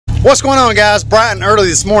What's going on, guys? Bright and early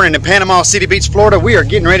this morning in Panama City Beach, Florida. We are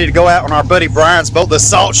getting ready to go out on our buddy Bryan's boat, the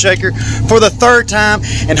Salt Shaker, for the third time,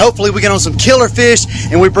 and hopefully we get on some killer fish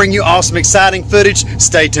and we bring you awesome, exciting footage.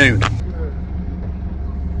 Stay tuned.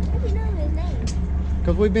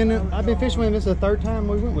 Because I've been fishing with him. This is the third time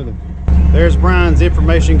we went with him. There's Bryan's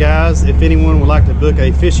information, guys. If anyone would like to book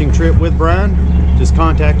a fishing trip with Bryan, just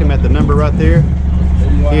contact him at the number right there.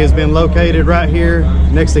 He has been located right here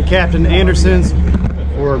next to Captain Anderson's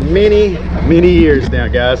for many, many years now,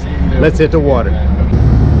 guys. Let's hit the water.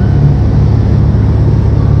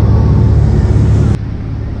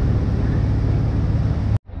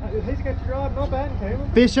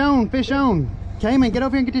 Fish on, fish on. Caimen, get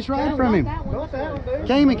over here and get this rod from him.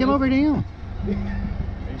 Caimen, come over to him. He's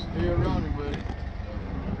still running, buddy.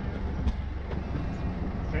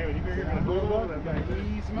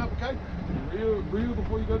 Ease him up, okay? Reel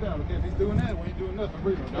before you go down, okay? If he's doing that, we ain't doing nothing.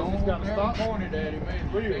 Reel. He's got to stop. Pointed at him,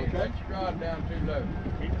 man. Reel, okay? Let your rod down too low.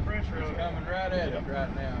 Keep the pressure on. It's coming right at it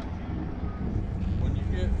right now.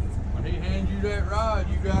 When he hands you that rod,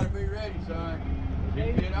 you got to be ready, son. He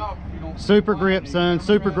can get off if you don't. Super grip, son.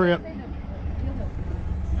 Super grip.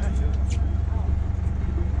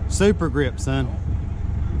 Super grip, son.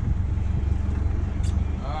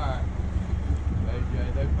 Alright.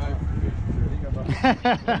 AJ, they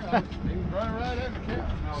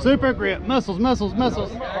Super grip. Muscles, muscles,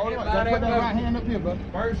 muscles. Hold it, put that right hand up here, buddy.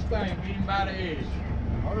 First thing, get him by the edge.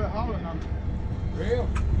 Hold it now. Reel.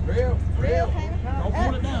 Don't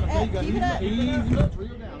pull it down, okay? You got to ease him up.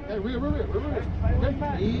 Reel down. Okay, reel.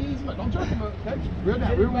 Okay, ease him up. Don't jerk him up, okay? Reel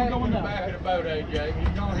down. Reel going down. Back of the boat, AJ. He's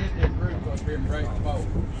going to hit this roof up here and break the boat.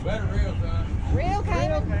 Better reel, son. Reel,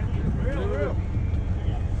 Caimen. Reel.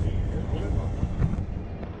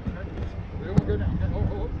 Reel will go down. Okay.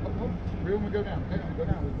 Reel will go down. Okay, go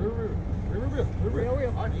down. Reel.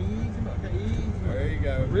 All right, ease him up. Okay, ease him up. There you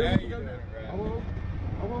go. Reel will go down.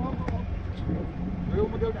 Reel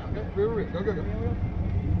will go down. Okay, reel. Go.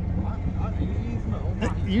 All right, ease him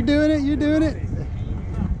up. You doing it? You doing it?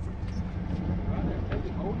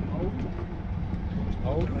 Hold.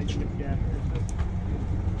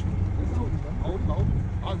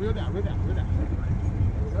 Oh, reel down.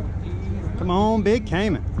 Come on, big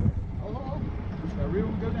Caimen. Hold. Reel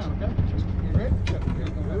will go down, okay? You ready?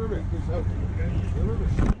 Reel.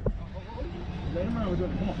 Let him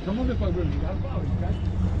know. Come on this way, Reel. You gotta follow, okay?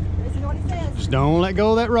 Listen to what he says. Just don't let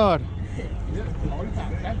go of that rod. Hold it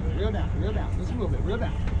tight, okay? Reel down. Just a little bit. Reel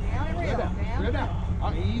down. Reel down.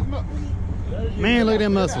 I'll ease him up. Man, look at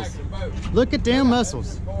them muscles. Look at them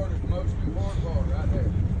muscles.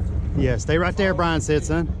 Yeah, stay right there, Bryan said,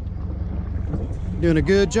 son. Doing a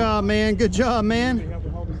good job, man. Good job, man. You're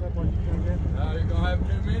going to have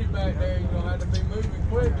too many back there. You're going to have to be moving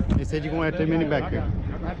quick. He said you're going to have too many back there.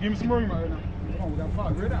 Give me some room right now. Come on, we got to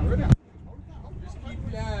follow. Reel down. Just keep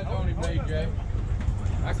your eyes on him, AJ.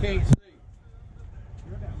 I can't see.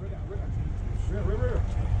 Reel down. Reel.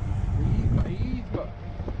 Ease up.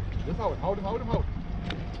 Just hold him.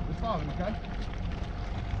 Just follow him, okay?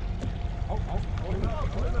 Hold him.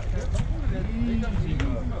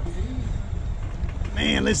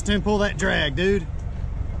 Man, listen to him pull that drag, dude.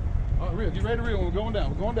 All right, Reel, get ready to reel. We're going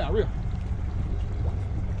down, Reel.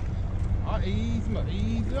 All right, ease him up.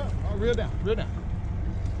 All right, reel down.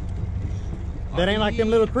 That ain't like them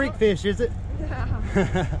little creek fish, is it?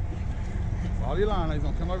 Follow your line, he's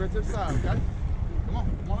gonna come over to the side, okay? Come on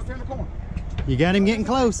up here in the corner. You got him getting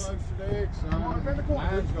close. Come on up here in the corner.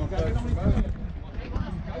 Line's gonna touch the boat.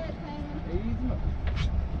 Ease him up.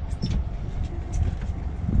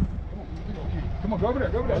 Come on, go over there.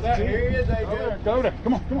 Here he is, AJ. Go over there.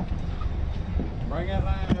 Come on. Bring that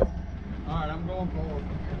line up. All right, I'm going forward.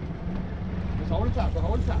 Just hold it tight.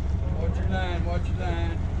 Watch your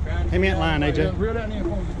line. Hand me that line, AJ. Reel that in for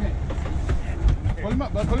him as you can. Pull him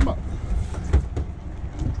up, bud. Pull him up.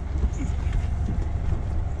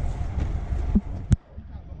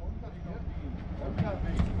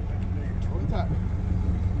 Hold it tight.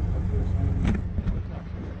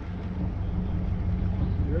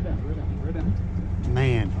 Reel down.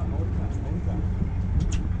 Man.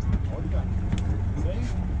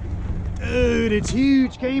 Dude, it's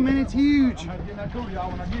huge, Caimen. It's huge. You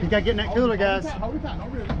gotta get in that cooler, guys. Hold it tight.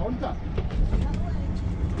 Hold it tight.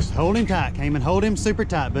 Just hold him tight, Caimen. Hold him super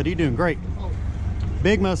tight, buddy. You're doing great.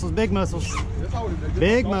 Big muscles. Just hold him.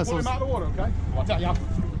 Big Don't muscles. pull him out of the water, okay? Watch out, y'all.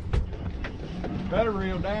 Better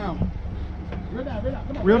reel down. Reel down.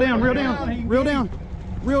 Come on. Reel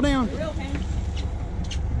down.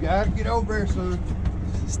 You gotta get over there, son.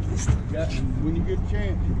 When you get a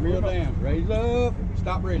chance, you reel down. Raise up.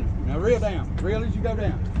 Stop reeling. Now reel down. Reel as you go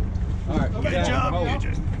down. All right. Good job.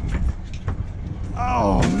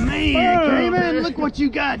 Oh man, Caimen, look what you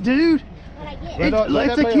got, dude.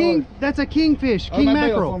 It's a king. That's a kingfish, king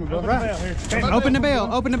mackerel. Right. Open the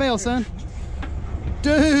bell. Open the bell, son.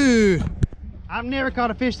 Dude, I've never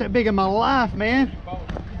caught a fish that big in my life, man.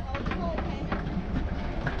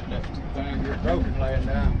 You're broken laying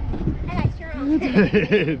down.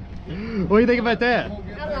 What do you think about that? I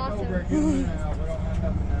lost him.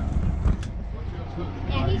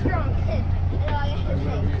 Yeah, he's strong.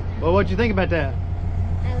 Well, what'd you think about that?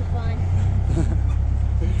 That was fun.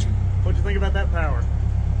 What'd you think about that power?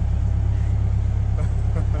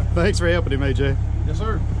 Thanks for helping him, AJ. Yes,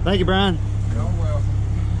 sir. Thank you, Bryan. You're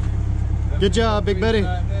welcome. Good job, big buddy.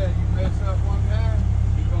 Like that, you mess up one time,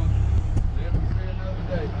 you're going to live to see another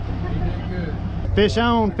day. You did good. Fish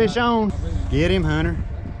on, fish on. Get him, Hunter. You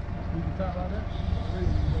can talk like that?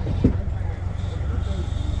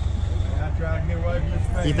 I try to get away from this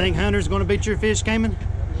man. You think Hunter's going to beat your fish, Caimen?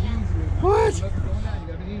 What?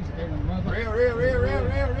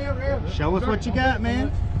 Reel. Show us what you got,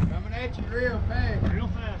 man. Coming at you real fast. Real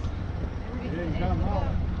fast. Yeah, come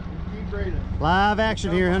on. Keep breathing. Live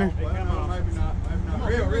action here, Hunter. Well, no, maybe not.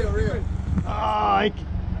 Real. Oh,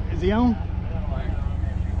 is he on?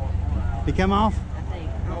 He come off?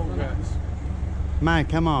 No guts. Mike,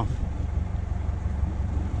 come off.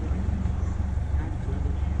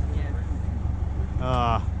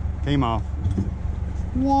 Came off.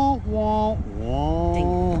 Wah, wah,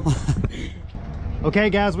 wah.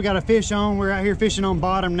 Okay, guys, we got a fish on. We're out here fishing on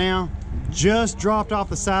bottom now. Just dropped off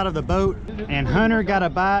the side of the boat, and Hunter got a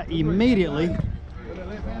bite immediately.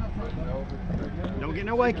 Don't get in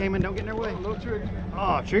their way, Caimen. Don't get in their way.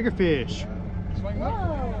 Oh, triggerfish.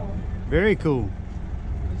 Whoa. Very cool.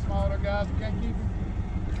 Smaller guys can't keep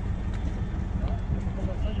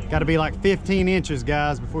them. Got to be like 15 inches,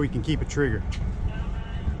 guys, before you can keep a trigger.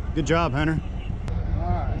 Good job, Hunter. All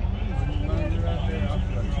right.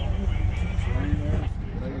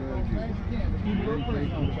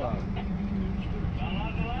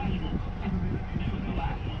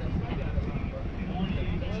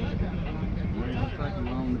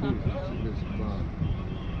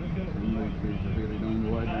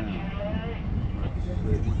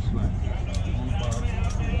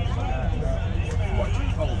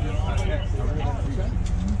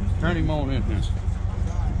 Turn him on in here.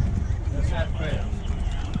 That's that fast.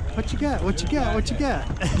 What you got? What you got? What you got?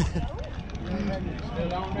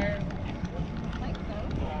 Still on there?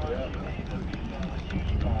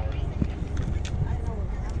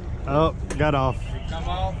 Oh, got off. Come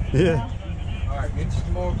off? Yeah. All right, get you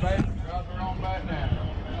some more bait. Drop her on back down.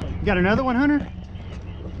 You got another one, Hunter?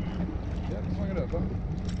 Yeah, swing it up, huh?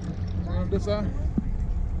 Swing up this side.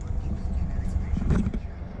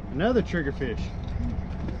 Another triggerfish.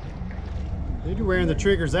 Dude, you're wearing the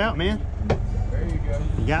triggers out, man. There you go.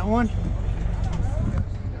 You got one?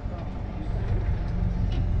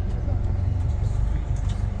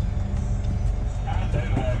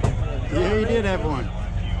 Yeah, you did have one.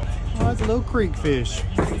 Oh, that's a little creek fish.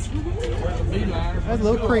 Where's the beeliner? That's a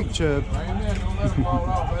little creek chub. Bring him in, don't let him fall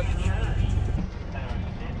off.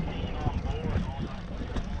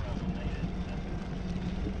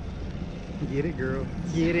 Get it, girl.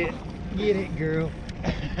 Get it. Get it, girl.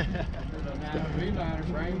 Beeliner,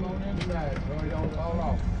 bring him on inside so he don't fall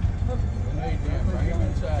off. We need him, bring him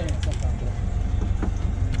inside.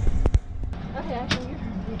 Okay, I can hear.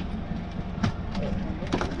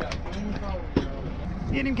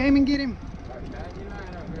 Get him, Caimen, get him. Tie your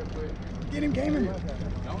line up real quick. Get him, Caimen.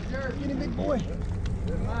 Don't jerk. Get him, big boy.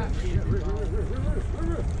 Good line.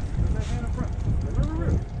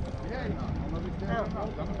 Yeah,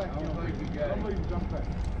 jump back. Don't think you got it.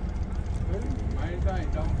 Main thing,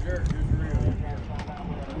 don't jerk, just reel.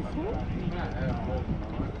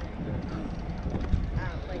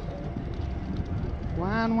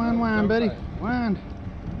 Wine, buddy. Wine.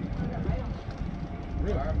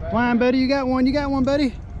 Wine, buddy. You got one,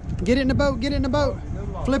 buddy. Get it in the boat. Get it in the boat.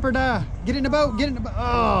 Flip or die. Get it in the boat. Get it in the boat.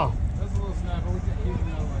 Oh. That's a little snapper. We can't keep him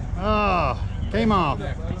that way. Oh. Came off.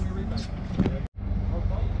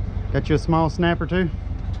 Got you a small snapper, too?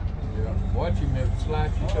 Yeah. Watch him, he'll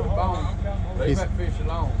slice you to the bone. Leave that fish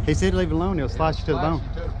alone. He said leave it alone. He'll slice you to the bone.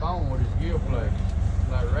 Slice you to the bone with his gill plate.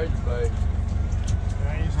 Like razor blade.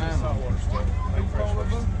 Saltwater stuff. Like fresh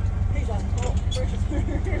fish.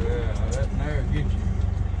 Yeah, that narrow get you.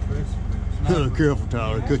 Oh, careful,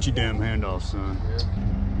 Tyler. Cut your damn hand off, son.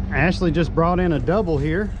 Yeah. Ashley just brought in a double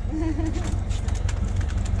here.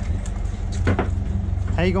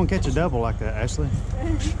 How you gonna catch a double like that, Ashley?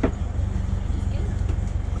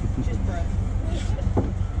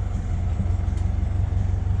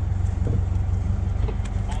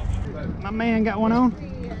 My man got one on.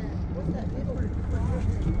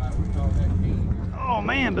 Oh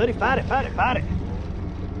man, buddy, fight it, fight it, fight it.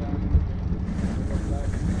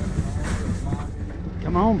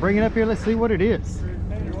 Come on, bring it up here. Let's see what it is.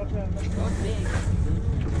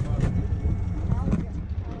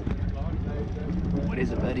 What is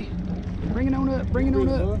it, buddy? Bring it on up, bring it on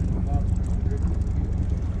up.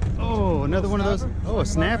 Oh, another one of those. Oh, a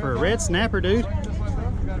snapper, a red snapper, dude.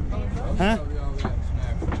 Huh?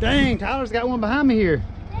 Dang, Tyler's got one behind me here.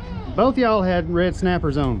 Both y'all had red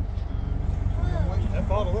snappers on. That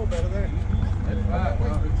fought a little better there.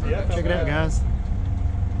 Yeah, check it out, guys.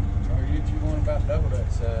 You one about double that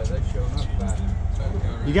size. They showing up about.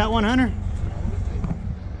 You got one, Hunter? Hunter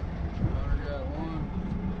got one.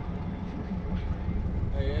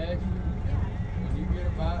 Hey, Ash, when you get a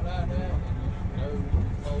bite like that, and you know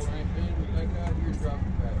the pole ain't big, you take out here, drop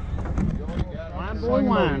it back. You already got it. Wine boy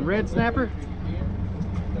wine, red snapper.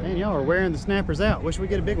 Man, y'all are wearing the snappers out. Wish we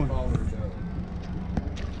get a big one.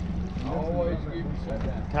 Always give you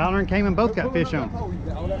something. Tyler and Caimen both got fish on.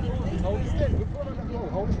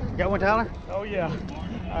 Got one, Tyler? Oh yeah.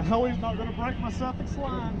 I know he's not gonna break my suffix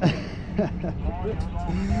line.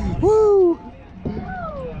 Woo!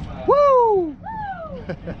 Woo!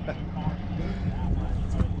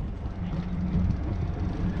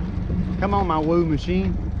 Come on, my woo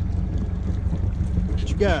machine. What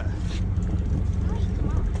you got?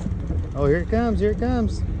 Oh, here it comes, here it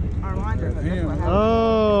comes.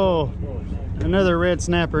 Oh, another red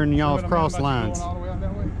snapper and y'all have crossed lines.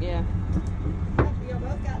 Yeah.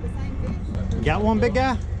 Got one, big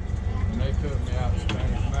guy? And they took me out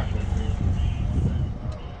Spanish mackerel.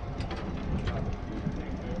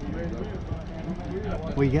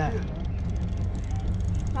 What you got?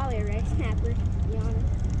 Probably a red snapper, to be honest.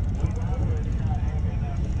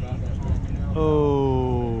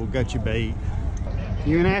 Oh, got your bait.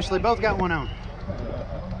 You and Ashley both got one on.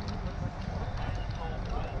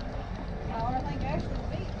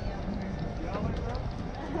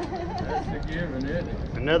 That's the given, isn't it?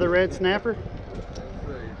 Another red snapper.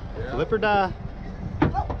 Yeah. Flip or die.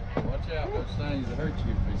 Watch out, those things will hurt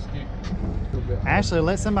you if they stick. Ashley,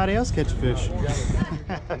 let somebody else catch a fish.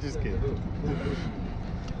 Just kidding.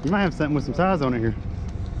 You might have something with some size on it here.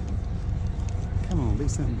 Come on, be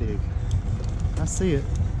something big. I see it.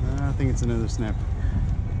 I think it's another snapper.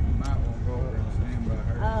 You might want to go over and stand by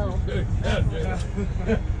her.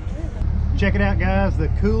 Oh. Check it out, guys. The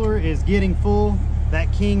cooler is getting full.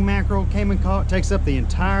 That king mackerel Caimen caught takes up the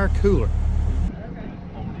entire cooler.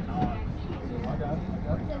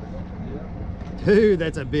 Dude,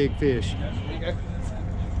 that's a big fish.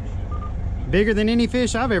 Bigger than any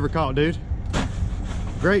fish I've ever caught, dude.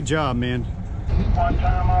 Great job, man. One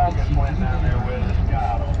time August went down there with us.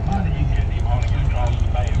 God almighty, you couldn't even want to get across the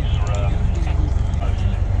bay. It was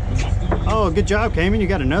rough. Oh, good job, Caimen. You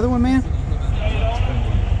got another one, man?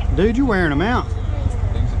 Dude, you're wearing them out.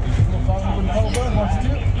 12 more, I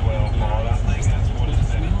think that's what it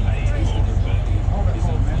said it takes.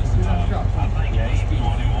 I think 8 is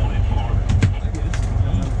what he wanted for it.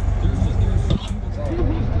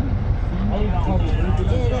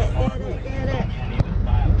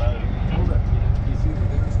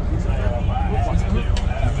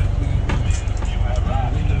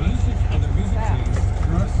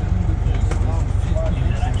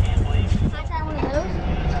 Can I try one of those?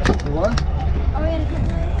 What? Are we gonna put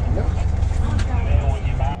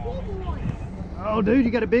Oh, dude,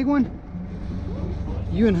 you got a big one?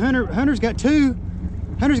 You and Hunter's got two.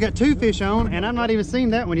 Hunter's got two fish on, and I've not even seen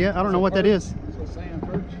that one yet. I don't know what that is. It's a sand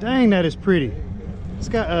perch. Dang, that is pretty. It's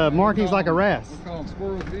got markings like a wrasse. We call them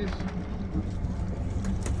squirrel fish.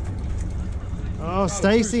 Oh,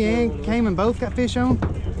 Stacy and Caimen both got fish on.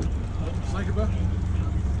 Snake about.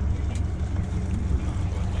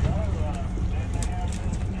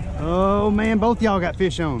 Oh man, both y'all got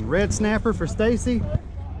fish on. Red snapper for Stacy.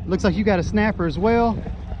 Looks like you got a snapper as well.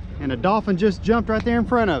 And a dolphin just jumped right there in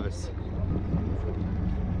front of us.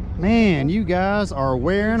 Man, you guys are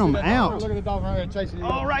wearing them out. Look at the dolphin right here chasing you.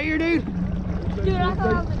 Oh, right here, dude. Dude, I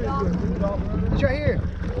thought it was a dolphin. It's right here.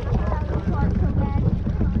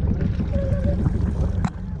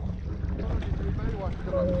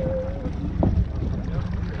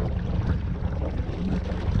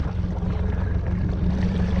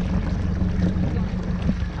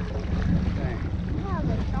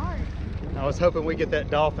 I was hoping we get that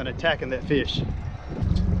dolphin attacking that fish.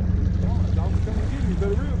 Dolphin's coming to get him. You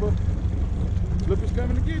better reel, bro. Look who's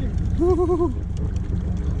coming to get him.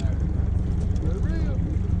 Better reel.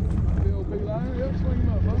 The old beeliner. Yep, swing him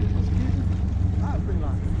up, bro. Let's keep him. Nice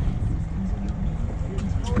beeliner.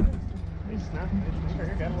 He's snapping. He's right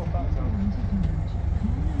here. Got a little fox on.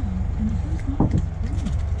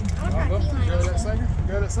 I'm trying to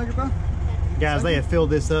Grab that sinker, bro. Guys, they have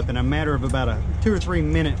filled this up in a matter of about a 2 or 3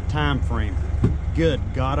 minute time frame. Good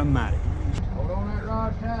God Almighty. Hold on that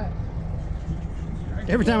rod tight.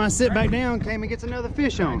 Every time I sit back down, Caimen gets another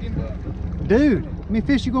fish on. Dude, how many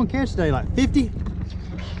fish you gonna catch today? Like 50?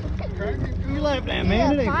 You laughing at,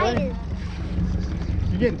 man? It ain't funny.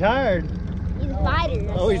 You getting tired? He's a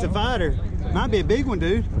fighter. Oh, he's a fighter. Might be a big one,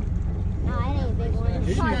 dude. No, it ain't a big one.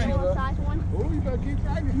 It's probably a little size one. Oh, you better keep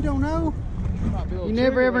dragging. You don't know. Might be able You to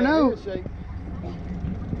never trigger ever that know. head shake.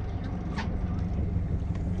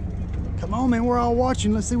 Come on, man. We're all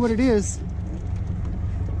watching. Let's see what it is.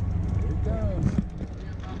 Here it comes.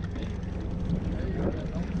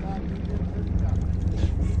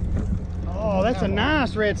 Oh, that's a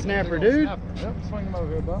nice red snapper, dude. Yep, swing him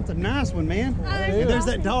over here, bud. That's a nice one, man. And there's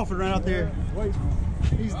that dolphin right out there. Wait.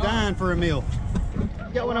 He's dying for a meal.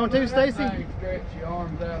 You got one on too, Stacy? Stretch your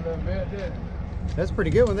arms out a little bit, didn't it? That's a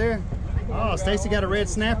pretty good one there. Oh, Stacy got a red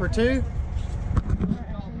snapper too.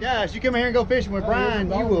 Guys, you come here and go fishing with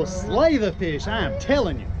Bryan, you will slay the fish. I am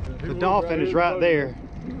telling you. The dolphin is right there.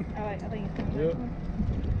 I think it's coming. Yep.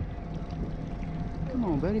 Come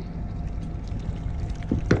on, buddy.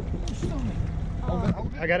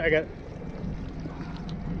 I got it.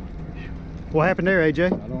 What happened there, AJ? I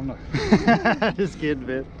don't know. Just kidding,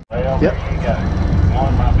 man. Well, Yep. there you go.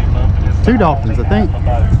 One might be moving his 2 dolphins, I think.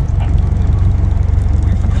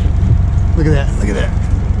 Look at that. Look at that.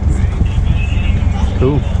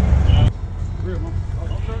 Cool.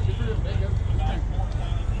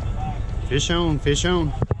 Fish on, fish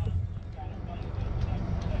on.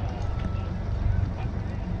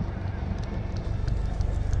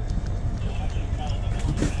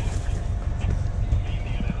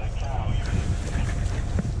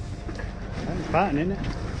 That's fighting, isn't it?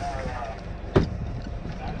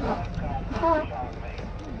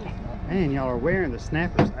 Man, y'all are wearing the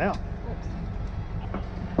snappers out.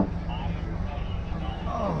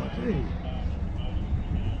 Oh, dude.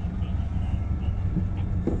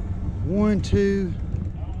 1, 2.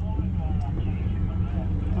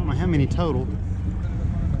 I don't know how many total.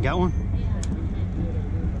 Got one?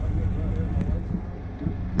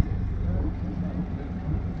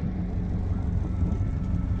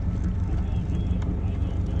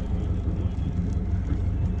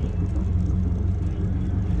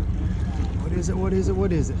 What is it? What is it?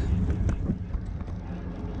 What is it?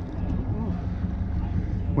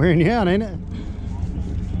 Wearing you out, ain't it?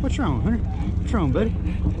 What's wrong, Hunter? What's wrong, buddy?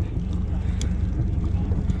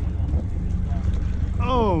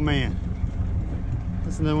 Oh man,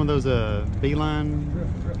 that's another one of those beeline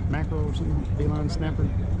mackerel or something. Beeline snapper.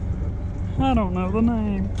 I don't know the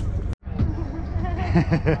name.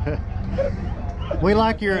 We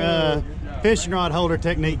like your fishing rod holder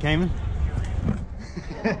technique, Caimen.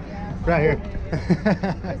 Right here.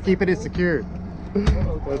 Keeping it secure.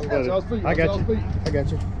 That's funny. I got you. I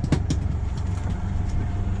got you.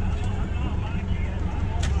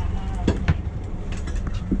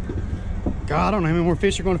 God, I don't know how many more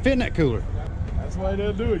fish are going to fit in that cooler. That's why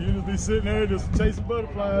they'll do it. You just be sitting there just chasing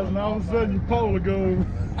butterflies, and all of a sudden your pole will go.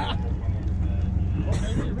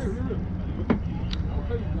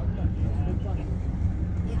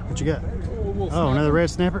 What you got? Oh, another red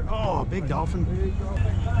snapper. Oh, big dolphin.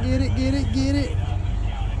 Get it, get it, get it.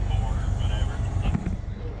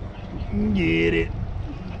 Get it.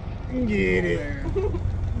 Get it.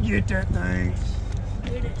 Get that thing.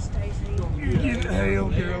 Get it, Stacy. Get the hell,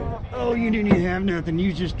 girl. Oh, you didn't even have nothing. You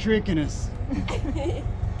was just tricking us.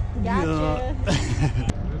 Gotcha.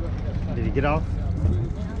 Did he get off?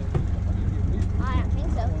 I don't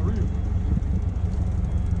think so.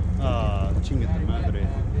 Chinga tu madre.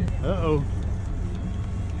 Uh-oh.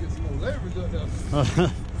 Get some more leverage up there.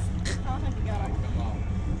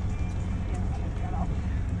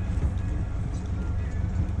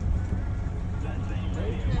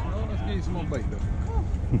 Let's get you some more bait though.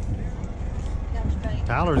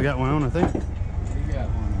 Tyler's got one on, I think. You got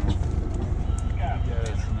one.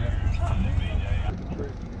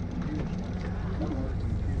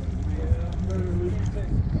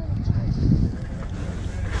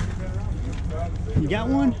 You got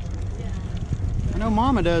one? I know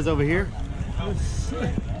Mama does over here.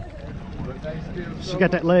 She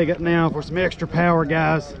got that leg up now for some extra power,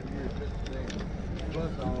 guys.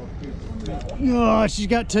 Oh, she's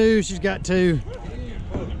got 2. She's got 2.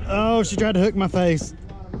 Oh, she tried to hook my face.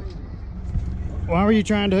 Why were you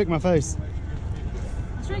trying to hook my face?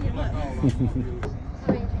 Let's try to get what?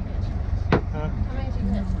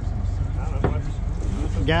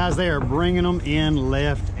 Guys, they are bringing them in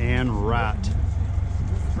left and right.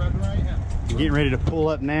 Getting ready to pull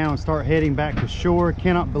up now and start heading back to shore.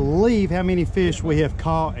 Cannot believe how many fish we have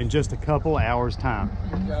caught in just a couple hours time.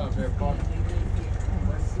 Good job there, Paul.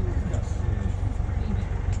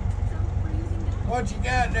 What you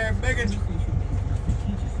got there, biggin'?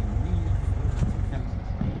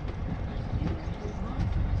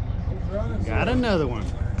 Got another one.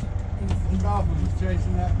 Dolphin was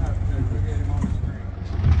chasing that knife. Look at him on the screen.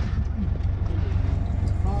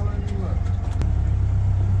 Following you up.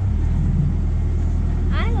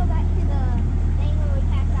 I go back to the thing where we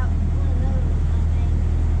packed out one of those, I think.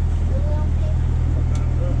 The little fish.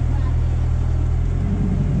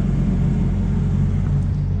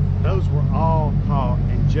 Those were all caught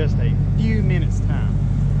in just a few minutes time.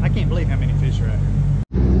 I can't believe how many fish are out here.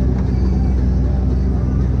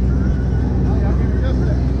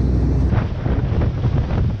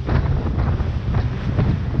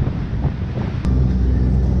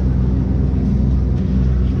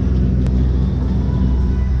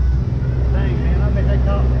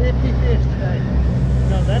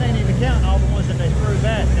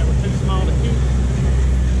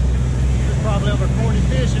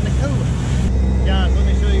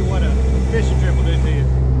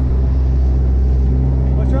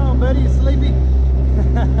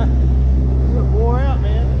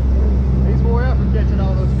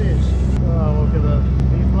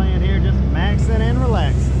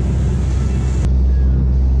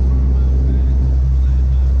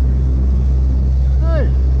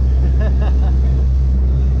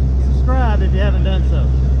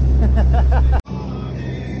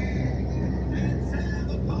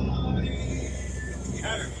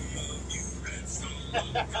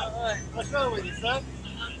 What's wrong with you, son?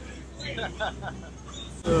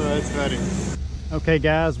 Oh, that's funny. Okay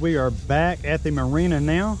guys, we are back at the marina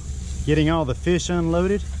now, getting all the fish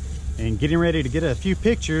unloaded and getting ready to get a few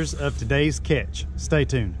pictures of today's catch. Stay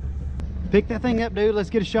tuned. Pick that thing up, dude.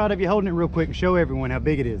 Let's get a shot of you holding it real quick and show everyone how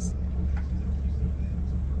big it is.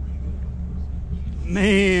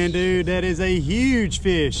 Man, dude, that is a huge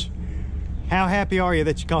fish. How happy are you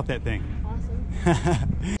that you caught that thing?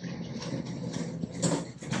 Awesome.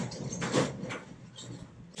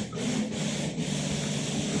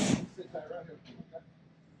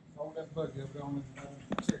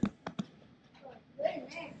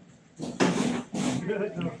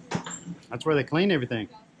 That's where they clean everything.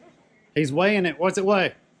 He's weighing it. What's it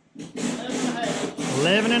weigh?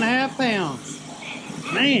 11 and a half pounds.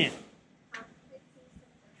 Man.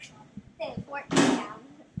 14 pounds.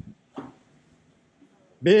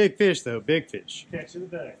 Big fish though, big fish. Catch of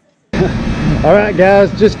the day. All right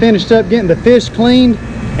guys, just finished up getting the fish cleaned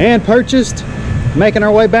and purchased. Making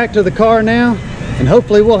our way back to the car now. And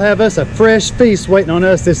hopefully we'll have us a fresh feast waiting on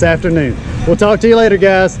us this afternoon. We'll talk to you later,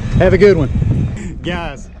 guys. Have a good one.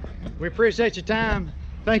 Guys, we appreciate your time.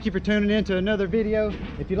 Thank you for tuning in to another video.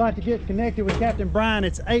 If you'd like to get connected with Captain Bryan,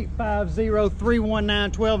 it's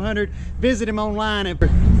 850-319-1200. Visit him online at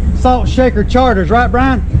Salt Shaker Charters, right,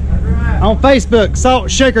 Bryan? That's right. On Facebook,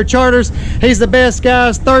 Salt Shaker Charters. He's the best,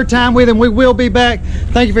 guys. Third time with him. We will be back.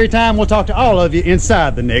 Thank you for your time. We'll talk to all of you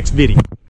inside the next video.